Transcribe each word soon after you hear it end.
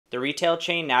The retail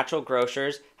chain Natural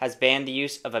Grocers has banned the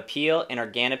use of Apeel and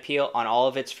Apeel on all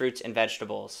of its fruits and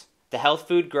vegetables. The health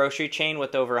food grocery chain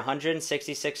with over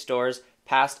 166 stores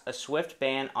passed a swift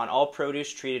ban on all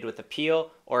produce treated with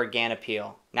Apeel or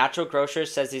Apeel. Natural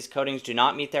Grocers says these coatings do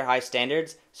not meet their high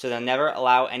standards, so they'll never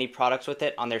allow any products with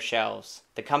it on their shelves.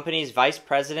 The company's vice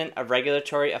president of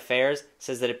regulatory affairs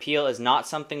says that Apeel is not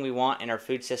something we want in our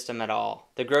food system at all.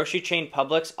 The grocery chain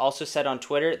Publix also said on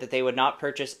Twitter that they would not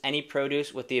purchase any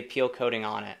produce with the Apeel coating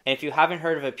on it. And if you haven't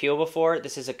heard of Apeel before,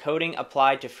 this is a coating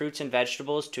applied to fruits and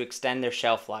vegetables to extend their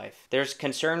shelf life. There's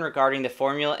concern regarding the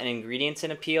formula and ingredients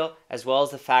in Apeel, as well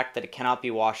as the fact that it cannot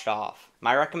be washed off.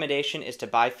 My recommendation is to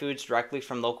buy foods directly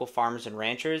from local farmers and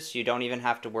ranchers so you don't even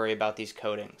have to worry about these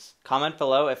coatings. Comment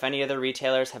below if any other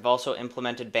retailers have also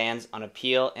implemented bans on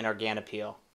Apeel and Apeel.